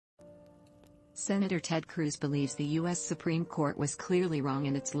Senator Ted Cruz believes the U.S. Supreme Court was clearly wrong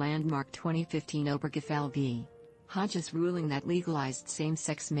in its landmark 2015 Obergefell v. Hodges ruling that legalized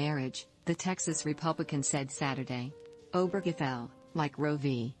same-sex marriage, the Texas Republican said Saturday. Obergefell, like Roe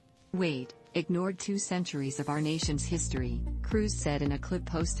v. Wade, ignored 2 centuries of our nation's history, Cruz said in a clip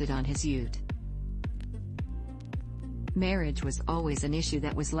posted on his YouTube. Marriage was always an issue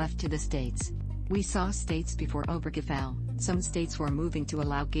that was left to the states. We saw states before Obergefell. Some states were moving to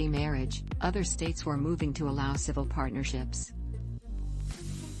allow gay marriage, other states were moving to allow civil partnerships.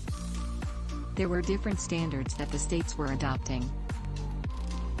 There were different standards that the states were adopting.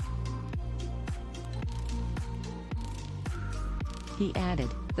 He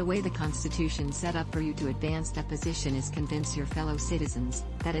added, the way the Constitution set up for you to advance that position is convince your fellow citizens,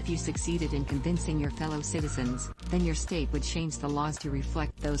 that if you succeeded in convincing your fellow citizens, then your state would change the laws to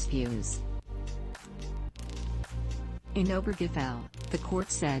reflect those views. In Obergefell, the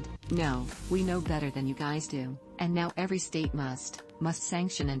court said, no, we know better than you guys do, and now every state must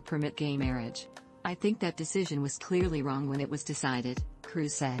sanction and permit gay marriage. I think that decision was clearly wrong when it was decided,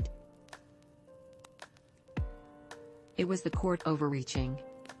 Cruz said. It was the court overreaching.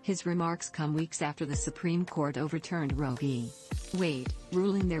 His remarks come weeks after the Supreme Court overturned Roe v. Wade,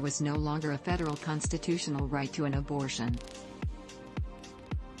 ruling there was no longer a federal constitutional right to an abortion.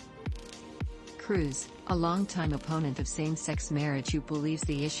 Cruz, a longtime opponent of same-sex marriage who believes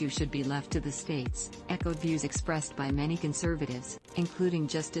the issue should be left to the states, echoed views expressed by many conservatives, including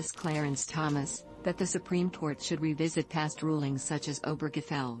Justice Clarence Thomas, that the Supreme Court should revisit past rulings such as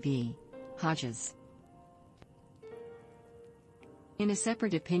Obergefell v. Hodges. In a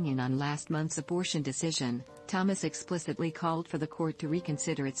separate opinion on last month's abortion decision, Thomas explicitly called for the court to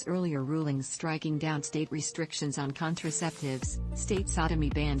reconsider its earlier rulings striking down state restrictions on contraceptives, state sodomy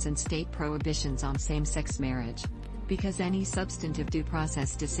bans and state prohibitions on same-sex marriage. Because any substantive due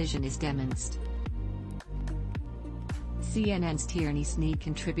process decision is demonstrably. CNN's Tierney Sneed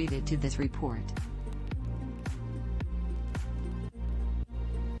contributed to this report.